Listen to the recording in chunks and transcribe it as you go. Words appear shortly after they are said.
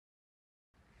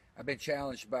I've been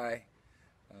challenged by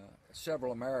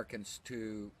several Americans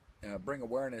to bring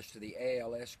awareness to the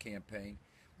ALS campaign.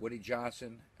 Woody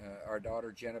Johnson, our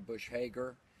daughter Jenna Bush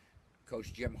Hager,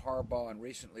 Coach Jim Harbaugh, and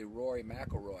recently Rory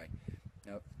McIlroy.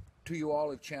 Now, to you all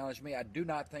who've challenged me, I do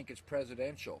not think it's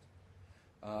presidential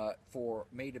for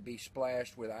me to be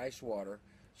splashed with ice water,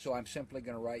 so I'm simply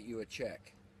going to write you a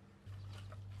check.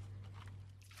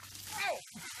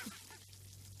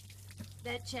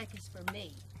 That check is for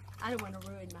me. I don't want to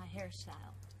ruin my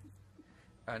hairstyle.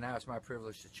 Now it's my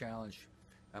privilege to challenge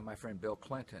my friend Bill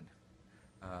Clinton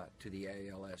to the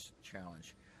ALS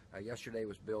challenge. Yesterday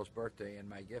was Bill's birthday, and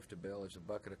my gift to Bill is a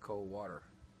bucket of cold water.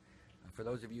 For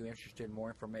those of you interested in more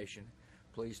information,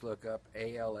 please look up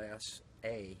alsa.org.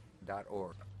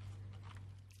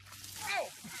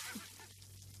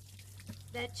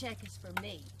 That check is for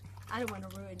me. I don't want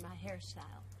to ruin my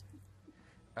hairstyle.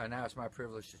 Now it's my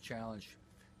privilege to challenge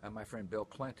my friend Bill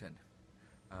Clinton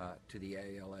to the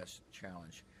ALS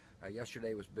challenge.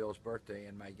 Yesterday was Bill's birthday,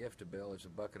 and my gift to Bill is a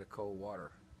bucket of cold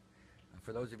water.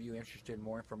 For those of you interested in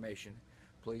more information,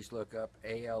 please look up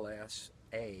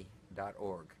alsa.org.